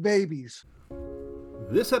soother of babies.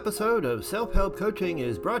 This episode of Self-Help Coaching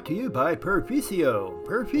is brought to you by Perficio.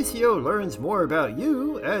 Perficio learns more about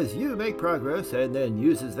you as you make progress and then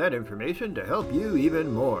uses that information to help you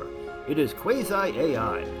even more. It is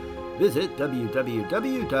quasi-AI. Visit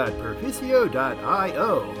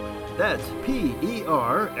www.perficio.io. That's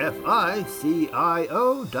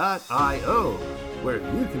PERFICIO.io, where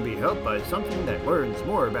you can be helped by something that learns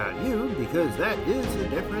more about you, because that is the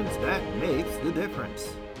difference that makes the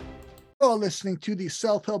difference. You're listening to the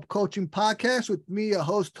Self-Help Coaching Podcast with me, your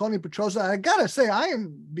host, Tony Petrosa. I got to say, I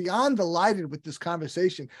am beyond delighted with this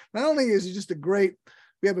conversation. Not only is it just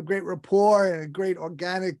we have a great rapport and a great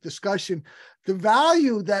organic discussion, the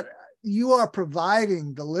value that you are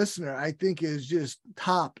providing the listener, I think, is just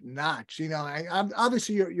top notch. I'm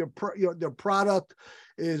obviously your product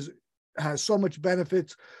has so much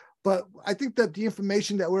benefits, but I think that the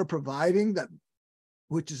information that we're providing,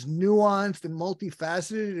 which is nuanced and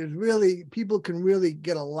multifaceted, is really, people can really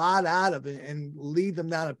get a lot out of it and lead them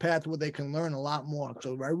down a path where they can learn a lot more.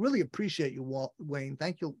 So I really appreciate you, Wayne.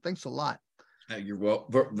 Thank you. Thanks a lot. You're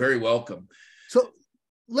very welcome. So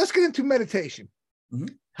let's get into meditation. Mm-hmm.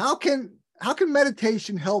 How can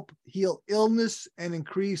meditation help heal illness and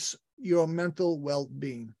increase your mental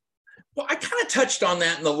well-being? Well, I kind of touched on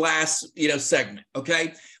that in the last, segment,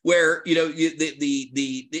 okay? Where,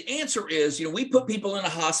 the answer is, we put people in a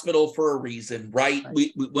hospital for a reason, right?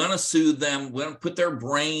 We want to soothe them. We want to put their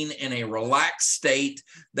brain in a relaxed state.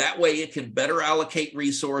 That way it can better allocate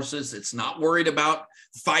resources. It's not worried about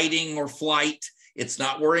fighting or flight. It's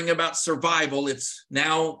not worrying about survival. It's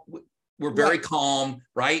now we're very calm,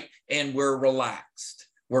 right? And we're relaxed.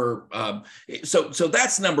 So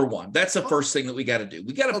that's number one. That's the first thing that we got to do.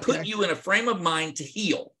 We got to put you in a frame of mind to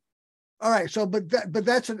heal. All right. So, but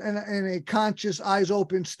that's in a conscious, eyes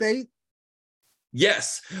open state.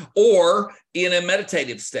 Yes, or in a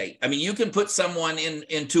meditative state. I mean, you can put someone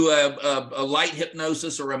into a light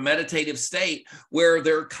hypnosis or a meditative state where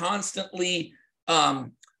they're constantly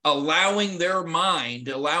allowing their mind,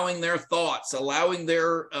 allowing their thoughts, allowing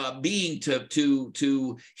their being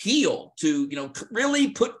to heal, to really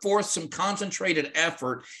put forth some concentrated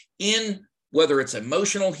effort in whether it's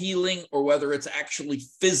emotional healing or whether it's actually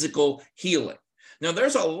physical healing. Now,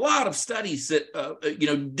 there's a lot of studies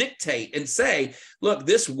that dictate and say, look,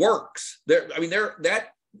 this works. That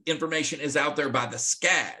information is out there by the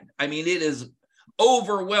SCAD. I mean, it is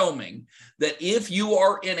overwhelming that if you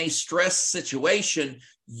are in a stress situation,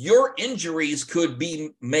 your injuries could be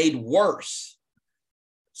made worse.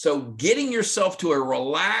 So getting yourself to a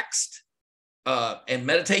relaxed, and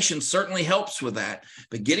meditation certainly helps with that,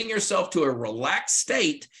 but getting yourself to a relaxed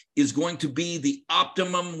state is going to be the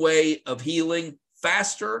optimum way of healing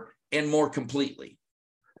faster and more completely.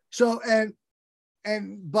 So,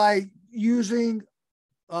 and by using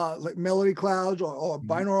like melody clouds or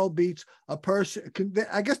binaural beats, a person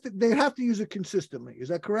I guess they have to use it consistently. Is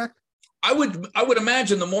that correct? I would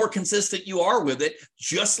imagine the more consistent you are with it,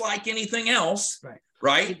 just like anything else,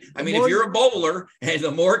 right? I mean, if you're a bowler and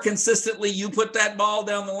the more consistently you put that ball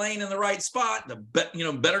down the lane in the right spot, the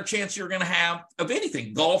better chance you're going to have of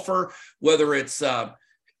anything. Golfer, whether it's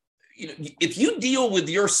if you deal with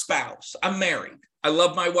your spouse, I'm married, I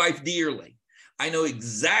love my wife dearly. I know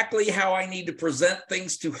exactly how I need to present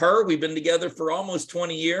things to her. We've been together for almost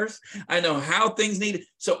 20 years. I know how things need.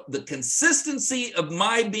 So the consistency of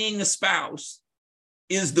my being a spouse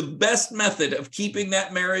is the best method of keeping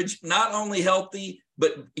that marriage not only healthy,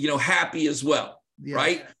 but, happy as well,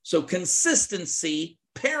 right? So consistency,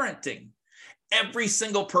 parenting. Every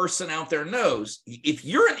single person out there knows if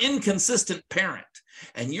you're an inconsistent parent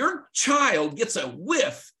and your child gets a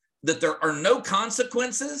whiff that there are no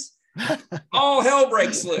consequences, all hell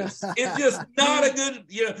breaks loose. It's just not a good,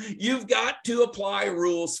 you've got to apply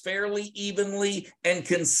rules fairly, evenly, and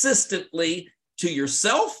consistently to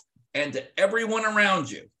yourself and to everyone around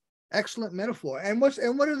you. Excellent metaphor. And what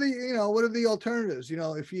are the alternatives?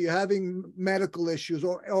 If you're having medical issues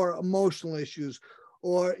or emotional issues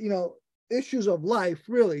or, issues of life,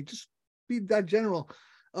 really, just be that general.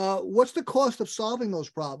 What's the cost of solving those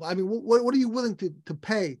problems? I mean, what are you willing to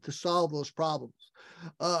pay to solve those problems?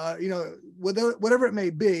 Whatever it may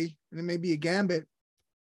be, and it may be a gambit,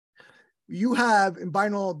 you have in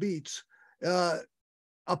binaural beats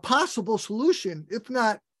a possible solution, if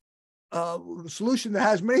not a solution that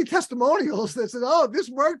has many testimonials that says, oh, this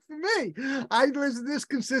worked for me. I listen to this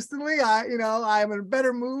consistently. I'm in a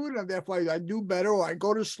better mood, and therefore I do better, or I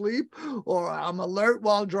go to sleep, or I'm alert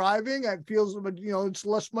while driving. It feels,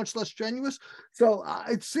 it's much less strenuous. So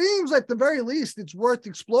it seems like, at the very least, it's worth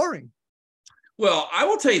exploring. Well, I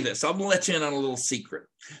will tell you this. I'm going to let you in on a little secret.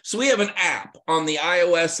 So we have an app on the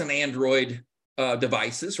iOS and Android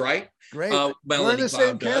devices, right? Great. We're in the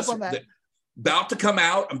same camp on that. About to come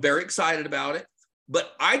out. I'm very excited about it.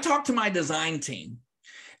 But I talked to my design team,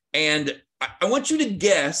 and I want you to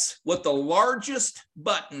guess what the largest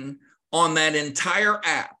button on that entire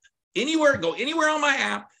app, go anywhere on my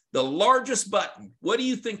app, the largest button. What do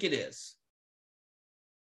you think it is?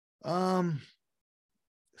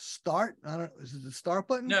 Start. Is it the start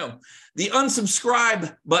button? No, the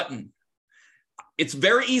unsubscribe button. It's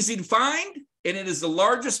very easy to find. and it is the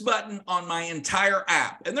largest button on my entire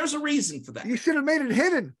app. And there's a reason for that. You should have made it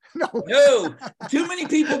hidden. No, too many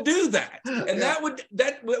people do that. And Yeah.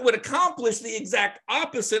 that would accomplish the exact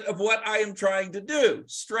opposite of what I am trying to do,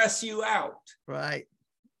 stress you out. Right.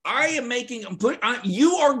 I am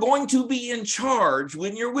you are going to be in charge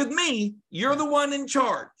when you're with me. You're the one in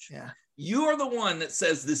charge. Yeah. You are the one that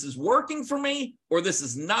says this is working for me or this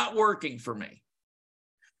is not working for me.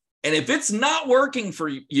 And if it's not working for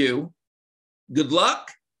you, good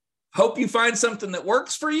luck. Hope you find something that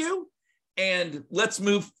works for you, and let's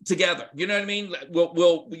move together. You know what I mean?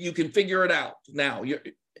 You can figure it out now.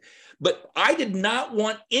 But I did not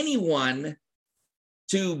want anyone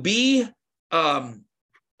to be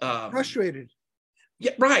Frustrated.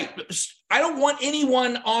 Yeah, right. I don't want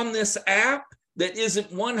anyone on this app that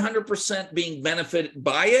isn't 100% being benefited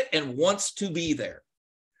by it and wants to be there.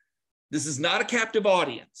 This is not a captive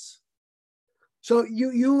audience. So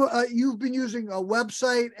you've been using a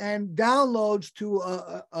website and downloads to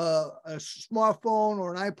a smartphone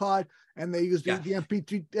or an iPod, and they use the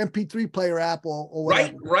MP3 player app or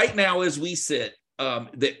whatever. Right now, as we sit,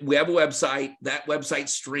 that we have a website. That website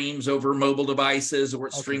streams over mobile devices, or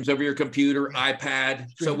it streams over your computer, iPad.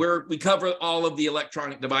 So we cover all of the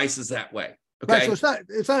electronic devices that way. Okay. Right, so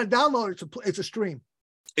it's not a download. It's a stream.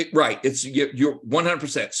 It's you're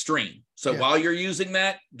 100% stream. So while you're using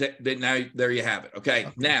that, then now there you have it. Okay.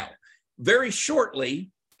 Now, very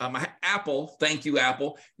shortly, Apple, thank you,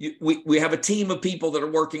 Apple. We have a team of people that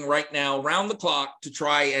are working right now around the clock to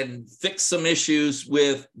try and fix some issues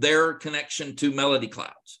with their connection to Melody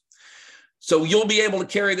Clouds. So you'll be able to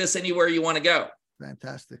carry this anywhere you want to go.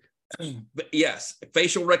 Fantastic. But yes,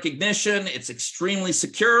 facial recognition, it's extremely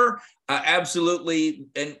secure. Absolutely.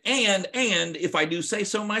 And if I do say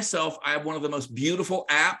so myself, I have one of the most beautiful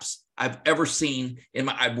apps I've ever seen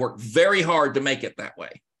I've worked very hard to make it that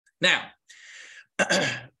way. Now,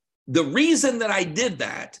 the reason that I did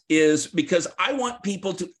that is because I want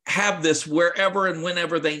people to have this wherever and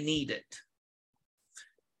whenever they need it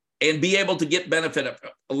and be able to get benefit of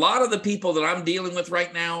it. A lot of the people that I'm dealing with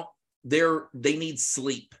right now, they need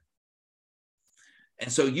sleep.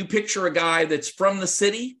 And so you picture a guy that's from the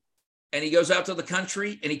city and he goes out to the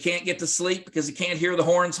country and he can't get to sleep because he can't hear the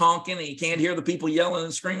horns honking and he can't hear the people yelling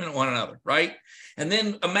and screaming at one another, right? And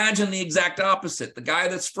then imagine the exact opposite, the guy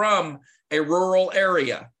that's from a rural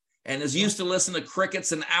area and is used to listen to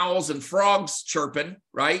crickets and owls and frogs chirping,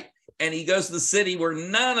 right? And he goes to the city where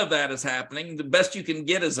none of that is happening. The best you can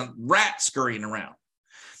get is a rat scurrying around.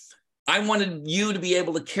 I wanted you to be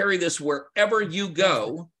able to carry this wherever you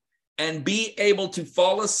go and be able to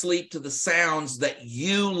fall asleep to the sounds that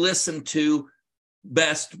you listen to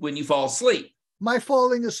best when you fall asleep. My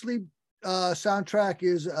falling asleep soundtrack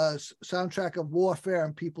is a soundtrack of warfare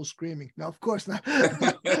and people screaming. No, of course not.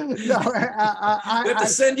 I have to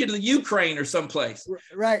send you to the Ukraine or someplace.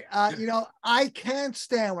 Right. I can't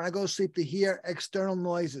stand when I go to sleep to hear external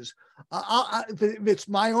noises. If it's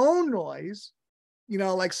my own noise,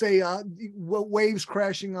 like say waves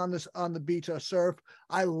crashing on the beach or surf,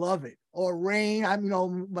 I love it. Or rain,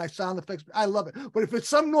 my sound effects, I love it. But if it's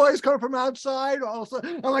some noise coming from outside, also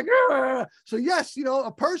I'm like, argh! So yes,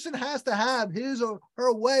 a person has to have his or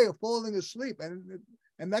her way of falling asleep,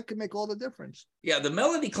 and that can make all the difference. Yeah, the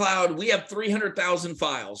Melody Cloud, we have 300,000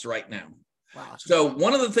 files right now. Wow. So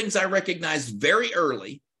one of the things I recognized very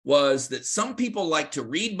early was that some people like to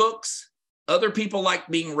read books, other people like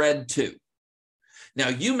being read to. Now,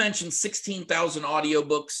 you mentioned 16,000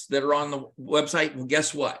 audiobooks that are on the website. Well,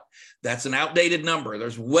 guess what? That's an outdated number.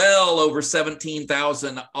 There's well over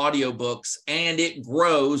 17,000 audiobooks, and it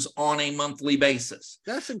grows on a monthly basis.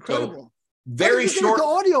 That's incredible. So very short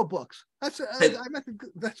audiobooks.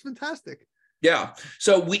 That's fantastic. Yeah.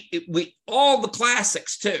 So we all the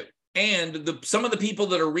classics too. And some of the people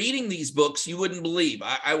that are reading these books, you wouldn't believe.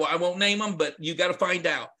 I won't name them, but you got to find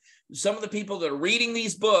out. Some of the people that are reading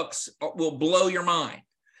these books will blow your mind.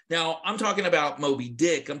 Now, I'm talking about Moby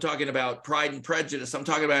Dick. I'm talking about Pride and Prejudice. I'm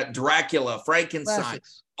talking about Dracula, Frankenstein,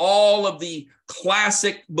 Classics. All of the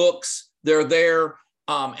classic books. They're there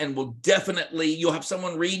and you'll have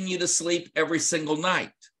someone reading you to sleep every single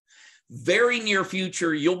night. Very near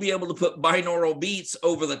future, you'll be able to put binaural beats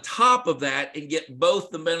over the top of that and get both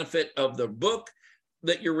the benefit of the book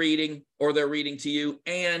that you're reading or they're reading to you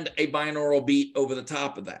and a binaural beat over the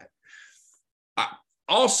top of that.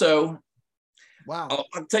 Also, wow!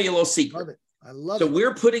 I'll tell you a little secret. I love it. So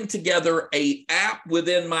we're putting together an app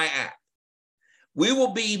within my app. We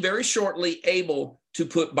will be very shortly able to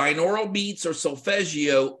put binaural beats or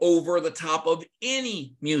solfeggio over the top of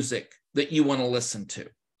any music that you want to listen to.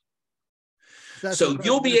 So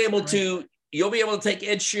you'll be able to you'll be able to take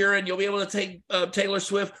Ed Sheeran, you'll be able to take Taylor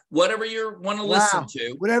Swift, whatever you want to listen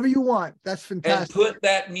to. Whatever you want. That's fantastic. And put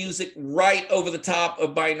that music right over the top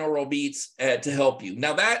of binaural beats to help you.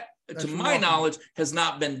 Now that's to my knowledge, has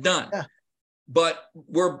not been done, but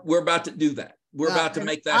we're about to do that. We're about to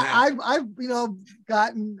make that happen. I've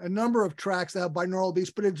gotten a number of tracks that have binaural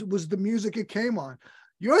beats, but it was the music it came on.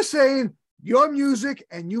 You're saying your music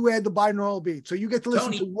and you add the binaural beat, so you get to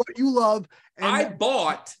listen to what you love. And I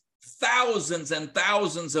bought thousands and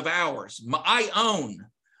thousands of hours. I own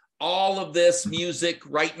all of this music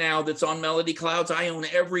right now that's on Melody Clouds. I own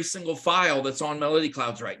every single file that's on Melody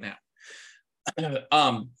Clouds right now.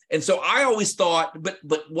 And so I always thought, but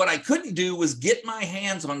what I couldn't do was get my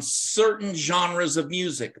hands on certain genres of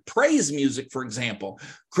music. Praise music, for example,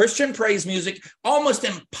 Christian praise music, almost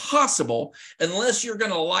impossible unless you're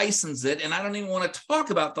going to license it. And I don't even want to talk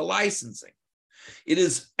about the licensing. It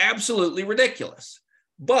is absolutely ridiculous.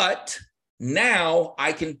 But now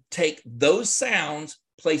I can take those sounds,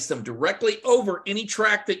 place them directly over any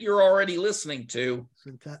track that you're already listening to.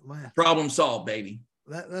 Problem solved, baby.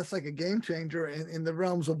 That's like a game changer in the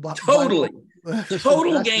realms of total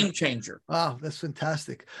game changer. Wow, that's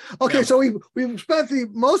fantastic. Okay, so we've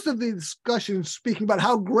spent most of the discussion speaking about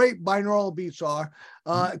how great binaural beats are,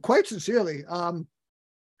 quite sincerely.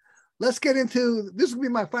 Let's get into this. Will be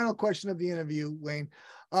my final question of the interview, Wayne.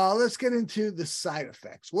 Let's get into the side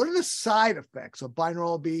effects. What are the side effects of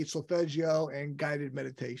binaural beats, solfeggio, and guided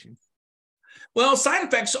meditation? Well, side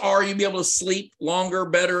effects are you'll be able to sleep longer,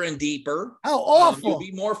 better, and deeper. How awful. You'll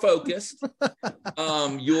be more focused. What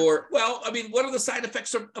are the side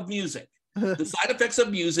effects of music? The side effects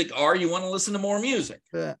of music are you want to listen to more music.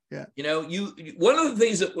 Yeah. You know, one of the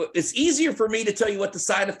things that it's easier for me to tell you what the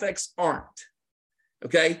side effects aren't.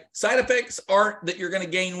 Okay. Side effects aren't that you're going to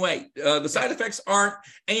gain weight. The side effects aren't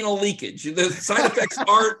anal leakage. The side effects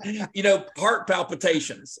aren't, heart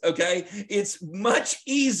palpitations. Okay. It's much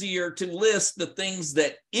easier to list the things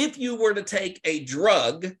that if you were to take a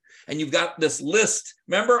drug and you've got this list,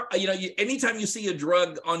 remember, anytime you see a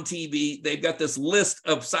drug on TV, they've got this list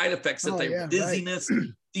of side effects that dizziness, right.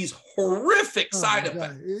 These horrific side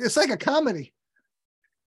effects. It's like a comedy.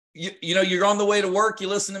 You're on the way to work, you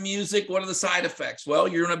listen to music. What are the side effects? Well,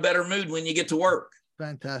 you're in a better mood when you get to work.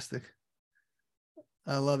 Fantastic.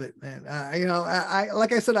 I love it, man.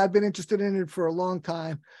 Like I said, I've been interested in it for a long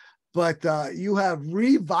time, but you have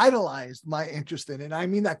revitalized my interest in it. I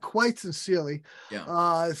mean that quite sincerely.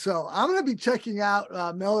 Yeah. So I'm going to be checking out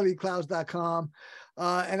melodyclouds.com.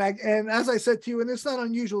 And as I said to you, and it's not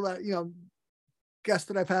unusual that, guests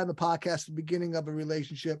that I've had in the podcast, the beginning of a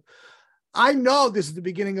relationship, I know this is the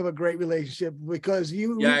beginning of a great relationship because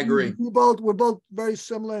I agree. We're both very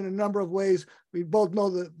similar in a number of ways. We both know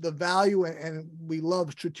the value and we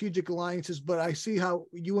love strategic alliances, but I see how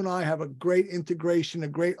you and I have a great integration, a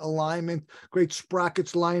great alignment, great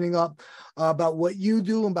sprockets lining up about what you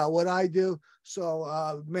do and about what I do.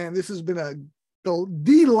 So, man, this has been a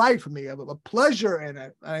delight for me, a pleasure,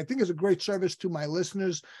 and I think it's a great service to my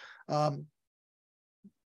listeners. Do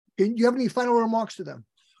you have any final remarks to them?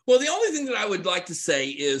 Well, the only thing that I would like to say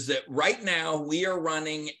is that right now we are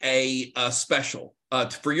running a special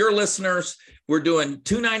for your listeners. We're doing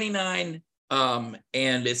 $299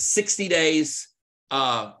 and it's 60 days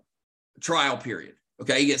trial period.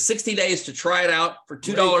 Okay, you get 60 days to try it out for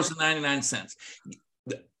 $2.99.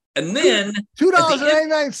 And then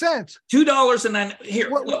 $2.99. $2.99. Here.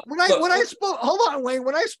 When I spoke, hold on, Wayne.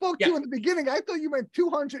 When I spoke to you in the beginning, I thought you meant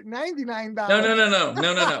 $299.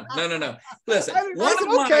 No. Listen,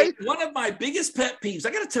 one of my biggest pet peeves.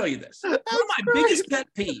 I got to tell you this. One of my biggest pet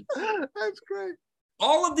peeves. That's great.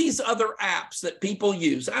 All of these other apps that people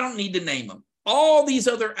use. I don't need to name them. All these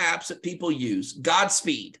other apps that people use.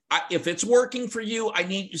 Godspeed. If it's working for you, I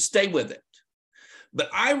need you to stay with it. But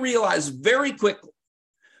I realized very quickly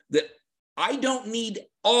that I don't need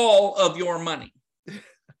all of your money.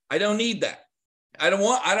 I don't need that.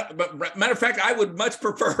 But matter of fact, I would much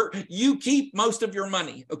prefer you keep most of your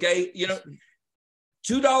money. Okay.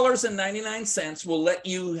 $2.99 will let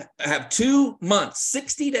you have 2 months,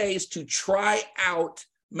 60 days to try out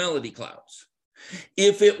Melody Clouds.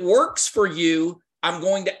 If it works for you, I'm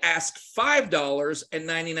going to ask $5.99,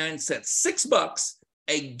 $6,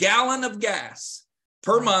 a gallon of gas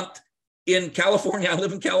per month. In California, I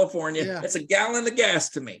live in California. Yeah. That's a gallon of gas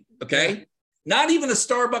to me. Okay. Yeah. Not even a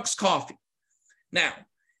Starbucks coffee. Now,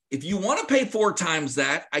 if you want to pay 4 times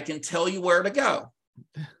that, I can tell you where to go.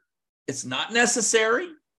 It's not necessary.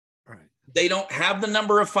 Right. They don't have the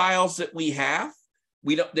number of files that we have.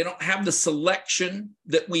 They don't have the selection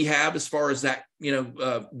that we have as far as that,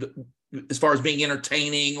 as far as being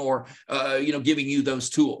entertaining or, giving you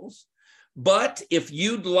those tools. But if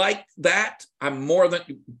you'd like that, I'm more than,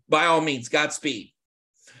 by all means, Godspeed.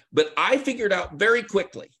 But I figured out very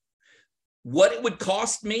quickly what it would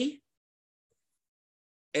cost me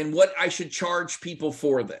and what I should charge people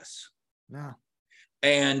for this. Yeah.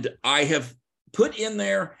 And I have put in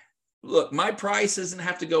there, look, my price doesn't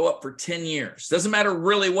have to go up for 10 years. Doesn't matter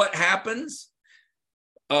really what happens.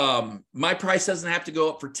 My price doesn't have to go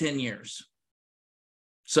up for 10 years.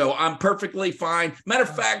 So I'm perfectly fine. Matter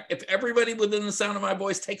of fact, if everybody within the sound of my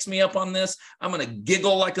voice takes me up on this, I'm going to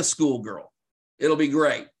giggle like a schoolgirl. It'll be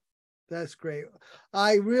great. That's great.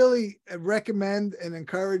 I really recommend and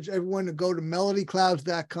encourage everyone to go to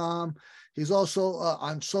melodyclouds.com. He's also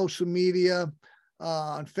on social media,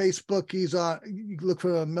 on Facebook. He's on, you can look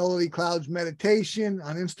for Melody Clouds Meditation.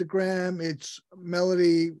 On Instagram, it's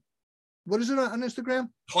Melody. What is it on Instagram?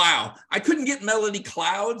 Cloud. I couldn't get Melody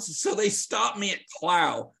Clouds, so they stopped me at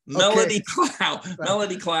Cloud. Melody Cloud.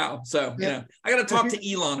 Melody Cloud. So, yeah, I got to talk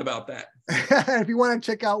to Elon about that. If you want to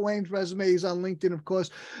check out Wayne's resume, he's on LinkedIn, of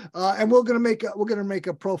course. And we're gonna make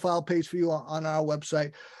a profile page for you on our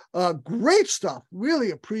website. Great stuff.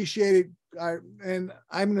 Really appreciate it. And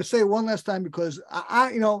I'm going to say it one last time because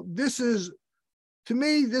this is, to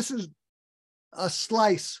me, this is a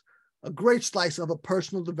great slice of a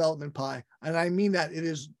personal development pie. And I mean that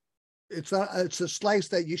it's a slice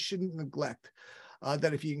that you shouldn't neglect.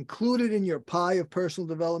 That if you include it in your pie of personal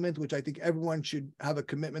development, which I think everyone should have a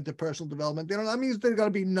commitment to personal development, that means they're going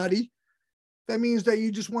to be nutty. That means that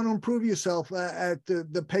you just want to improve yourself at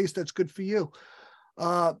the pace that's good for you.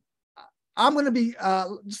 I'm going to be,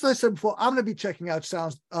 just like I said before, I'm going to be checking out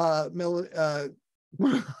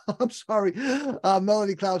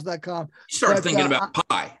melodyclouds.com. You start thinking about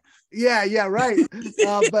pie. Yeah, right.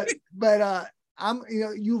 But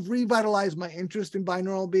you've revitalized my interest in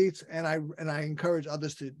binaural beats, and I encourage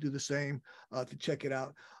others to do the same, to check it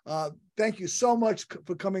out. Thank you so much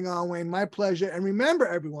for coming on, Wayne. My pleasure. And remember,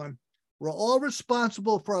 everyone, we're all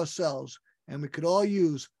responsible for ourselves, and we could all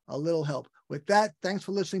use a little help. With that, thanks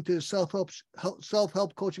for listening to the Self-Help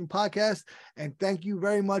Coaching Podcast, and thank you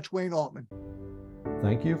very much, Wayne Altman.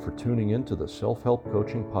 Thank you for tuning in to the Self-Help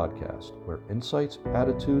Coaching Podcast, where insights,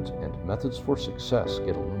 attitudes, and methods for success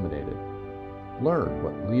get illuminated. Learn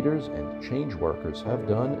what leaders and change workers have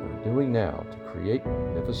done and are doing now to create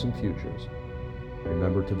magnificent futures.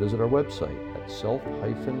 Remember to visit our website at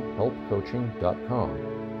self-helpcoaching.com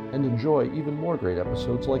and enjoy even more great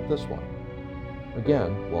episodes like this one.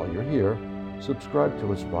 Again, while you're here, subscribe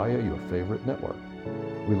to us via your favorite network.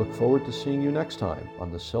 We look forward to seeing you next time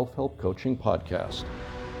on the Self-Help Coaching Podcast.